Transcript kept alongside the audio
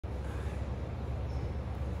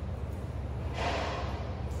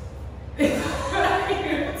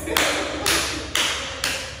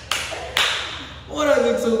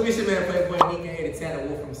man Playboy and he can hit a Tanner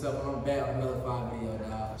Wolf himself, and I'm back with another 5 video,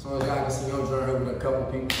 dog. So as y'all can see, I'm joining her with a couple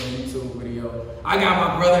people from the YouTube video. I got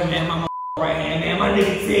my brother, man, my right hand, man, my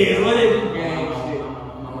nigga Tiz. What is it? Gang shit.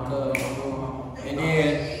 And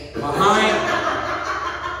then behind.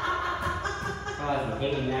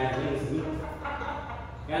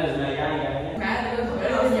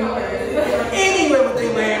 Anyway, what they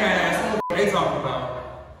lame ass, they talking about.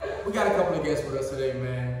 We got a couple of guests with us today,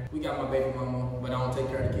 man. We got my baby mama, but I don't take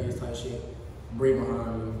care of the kids type shit. Bree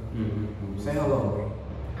behind me. Say hello, Bree.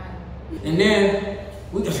 And then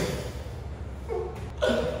we got.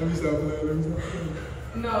 Let me stop playing.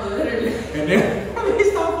 No, literally. And then let me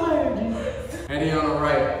stop playing. And then on the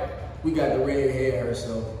right, we got the red hair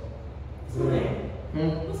herself. What's her name?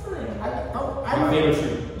 What's her name? My favorite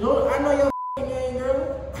shit. Dude, I know your name, girl.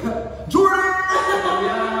 Jordan!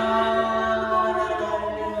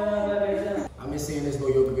 I've been seeing this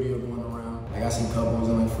little yoga video going around. Like I see couples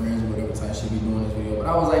and like friends or whatever type shit be doing this video. But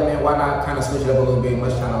I was like, man, why not kind of switch it up a little bit?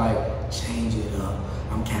 Let's try to like change it up.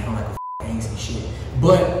 I'm capping like a angsty shit.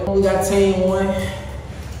 But we got team 1.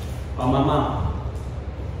 Oh, my mom.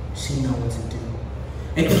 She know what to do.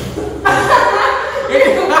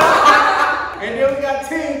 And then we got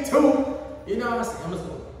team 2. You know what I'm saying? I'm just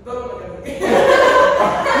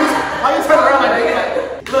why you turn around like that?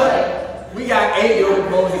 Look, we got 8 yoga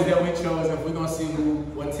poses that we chose, and we're gonna see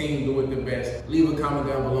what team do it the best. Leave a comment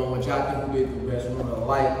down below what y'all think who did the best. Remember to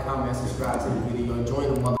like, comment, subscribe to the video, and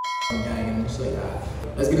join the motherfucking gang, and show y'all.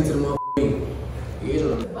 Let's get into the motherfucking video. Here's what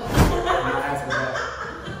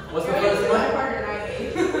what's the first one?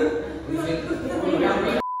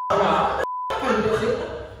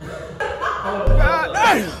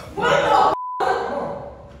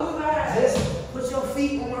 Just put your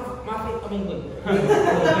feet on my feet. I mean, look.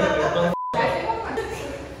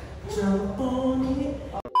 Jump on it.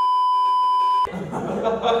 I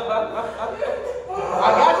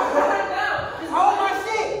got you. Just hold my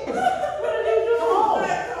shit.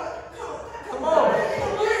 Come on.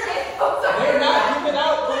 They're not keeping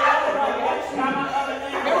out.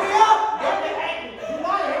 Hurry up.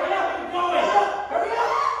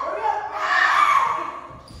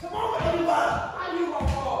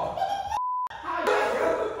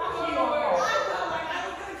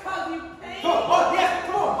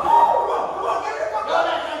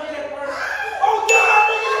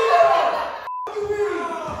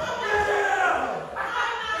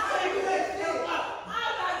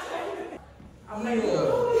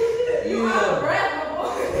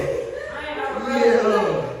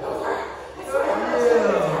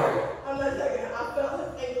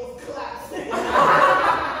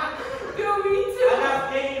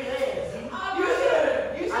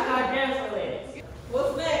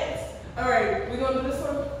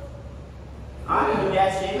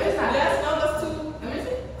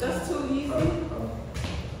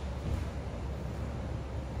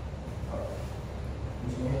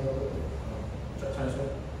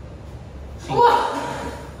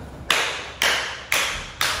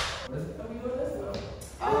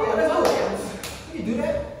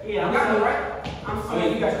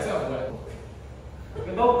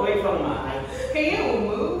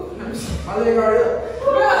 My leg already up.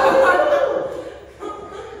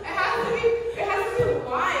 It has to be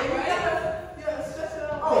wide, right? Yeah, stretch it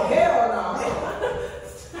out. Oh, hell no.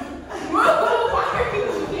 Why are you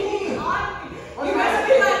leaning on me? You guys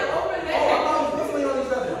be like over there. Oh, I thought you were on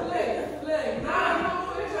each other. Look. Nah, you don't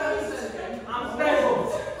put it on each other. I'm special.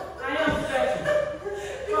 I am special.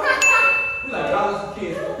 You like dollars for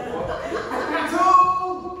kids. 2.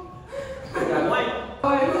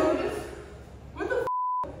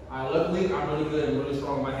 Luckily, I'm really good and really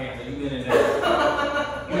strong with my hands. So you been in there.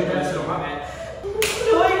 You ain't that shit on my back. Do it.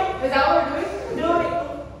 Is that what we're doing? Do it.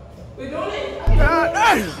 We're doing it.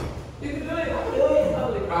 You can do it. I'll do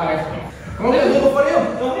it. Alright. Come on, let's go for them.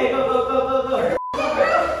 Go ahead, go.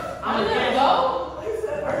 I'm gonna go.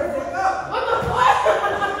 What the fuck?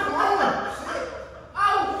 Come on.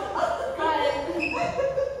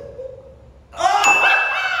 Oh, got it.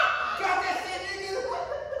 Got that shit, nigga.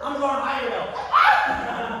 I'm going higher though.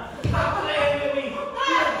 Stop playing with me.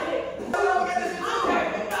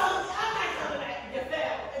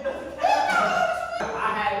 I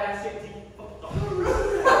had that shit to you.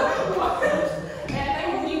 And I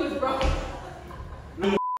think he was broke.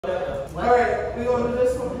 Alright, we gonna do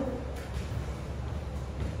this one.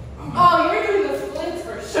 Oh, you're doing the splits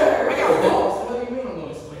for sure. I got balls. What do you mean I'm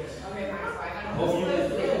doing splits? Okay, fine. I know Oh, the you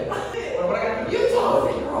splits. What I got to do? You told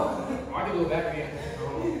me wrong. I can do it back again.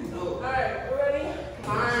 Alright, we're ready?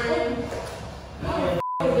 Fine.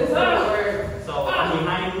 This is So I'm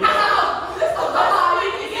behind you. I'm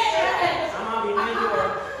behind you.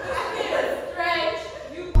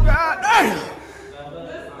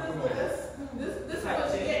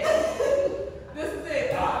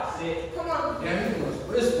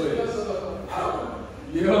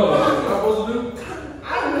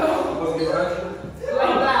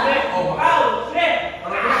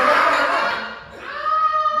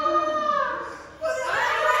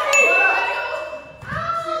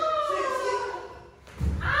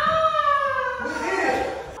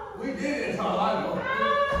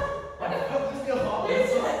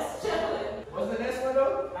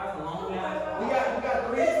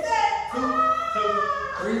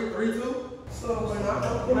 Three, two. So when I'm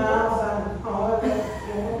open outside, okay.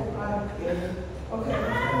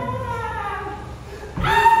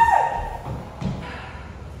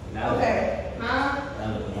 Okay. Huh?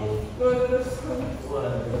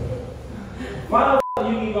 Why the f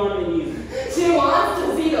you keep on the music? She wants to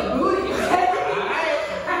see the booty.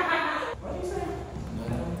 What you say?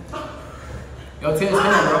 Yo, Tiz, come on,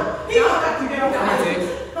 bro. He don't have to get off Come on, Tiz.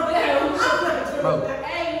 Bro.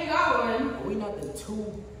 Hey, we got one. Are we not the two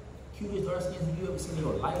cutest dark skins you ever seen in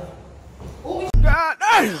your life? Oh, God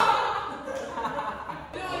damn!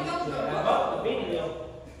 The video.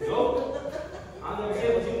 Go. I'm gonna see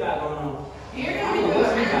what you got going on. you're gonna be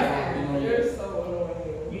good. You're so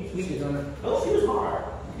annoying. You tweaked it on her. Oh, she was hard.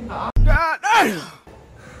 God damn!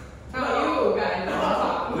 No, you got it. I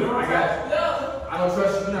got you. I don't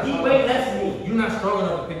trust you. He weighed less than me. You're not strong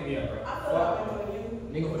enough to pick me up, bro. I feel like I'm with you.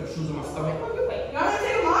 Nigga put your shoes on my stomach. Y'all wanna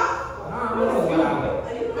take them off? Nah, I'm not gonna I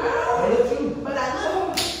let you. But I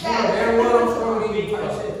love Yeah, very well, I'm strong to eat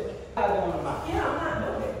type shit. Yeah, I'm not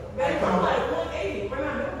doing it. Baby, I'm like 180. We're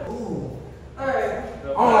not doing it. Ooh. Alright. I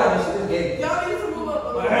don't like this shit. This game. Y'all need to move up a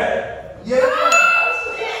little bit. Yeah.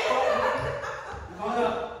 Hold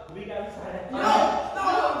up. We gotta try that. No.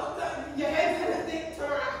 Your head's in the thing. Turn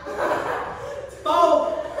around. Oh.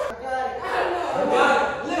 I got it.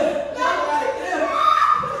 Lift.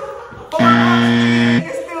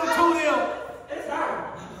 It's still 2-0. It's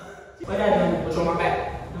hard. What that do? What's on my back?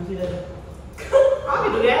 Let me see that. I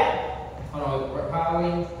can do that. Hold on, we're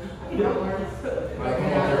piling. I can do that. Alright,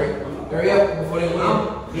 come on, hurry up before they win.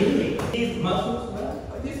 These muscles, bro.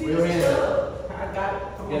 Where your hands at? I got it.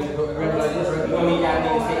 Yeah, go grab it like this, right? You want me to get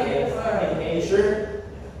this? You sure?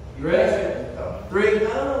 You ready? 3, 2,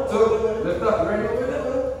 lift up. You ready?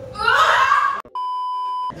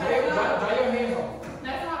 Dry your hands off.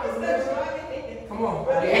 That's not what Come on.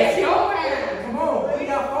 it's your hand. Come on. We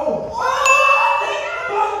got 4.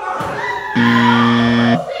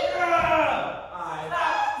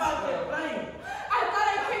 I thought I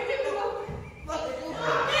kicked him.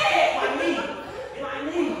 My knee. My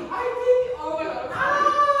knee. I think, oh my god.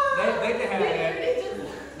 They can have that. It just, They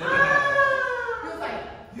can have that. it was like,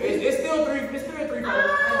 It's still 3. It's still 3. Don't worry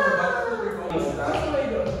about it. It's still 3. that's what you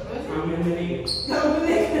doing. I'm in the knee.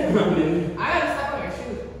 I gotta step on your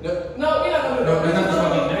shoes. No. No, we're not gonna do No, that. that's not the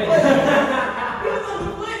one.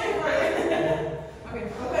 Okay.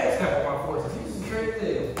 Step on my forces. He's straight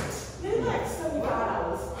there. It's like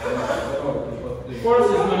 $75.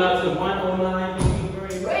 Forces went up to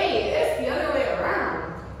 109.53. Wait, it's the other way around.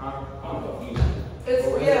 I'm confused. It's,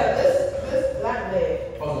 yeah, this that leg.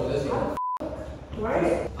 Oh, this one.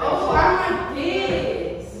 Right? Oh, I'm like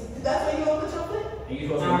this. That's where you gonna put your foot? And you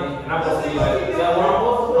supposed to be, and I'm supposed to be like, is that what I'm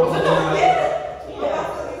supposed to do? Oh, yeah,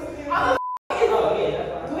 that's fine.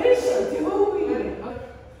 What is she doing?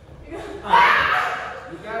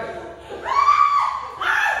 You got it.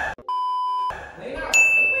 Lay down.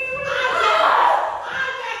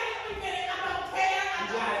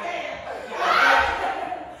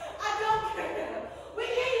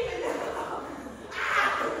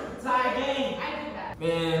 Tie game.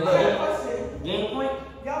 Man, look. Game point?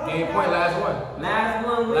 Game point, last one. Last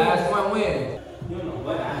one wins. Last one win. You don't know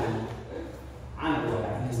what I do. I know what I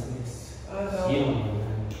do.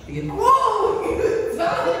 You don't know what I do. Whoa!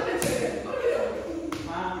 Tell me the picture. Look at him.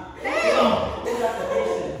 Damn! Who got the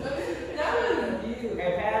patient? That was you.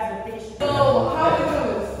 Okay, pass the patient. So, how we doing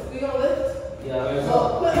this? We gonna lift? Yeah, So,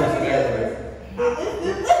 put it together.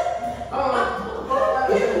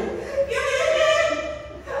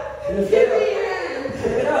 Give me your hand.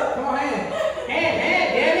 Pick it up. Come on, hand. Hand,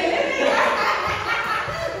 damn it!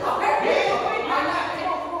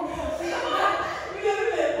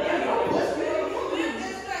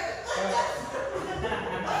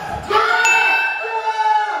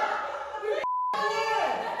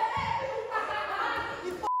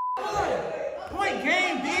 Point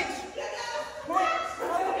game, bitch.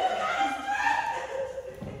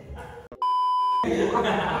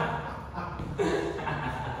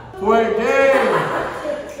 Point game.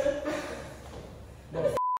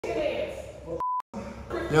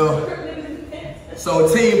 Yo. So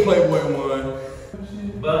Team Playboy won.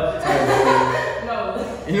 But,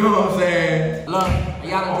 No. You know what I'm saying? Look, if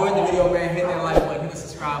y'all enjoyed the video, man, hit that like button, hit the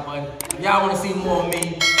subscribe button. If y'all want to see more of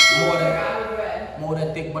me, more of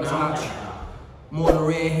that thick butterscotch, more of the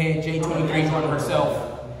redhead J23 joining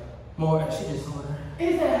herself, more. She just told her.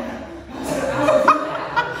 Is that?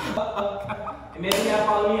 and maybe y'all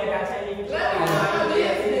follow me, I got 10 niggas.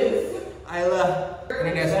 I love. And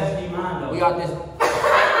then that's That's be mine, though. we got this.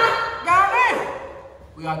 Goddamn!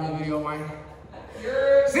 We got this video, man.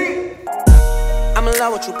 See? I'm in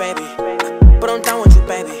love with you, baby, but I'm done with you,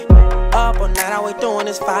 baby. Up all night, all we doing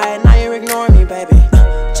is fight. Now you're ignoring me, baby.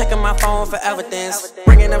 Checking my phone for evidence,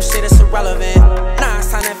 bringing up shit that's irrelevant. Now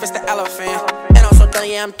it's time to fix the elephant, and I'm so done,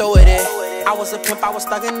 yeah, I'm through with it. I was a pimp, I was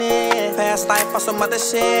stuck in it. Past life on some other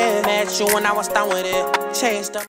shit. Met you when I was done with it. Changed up.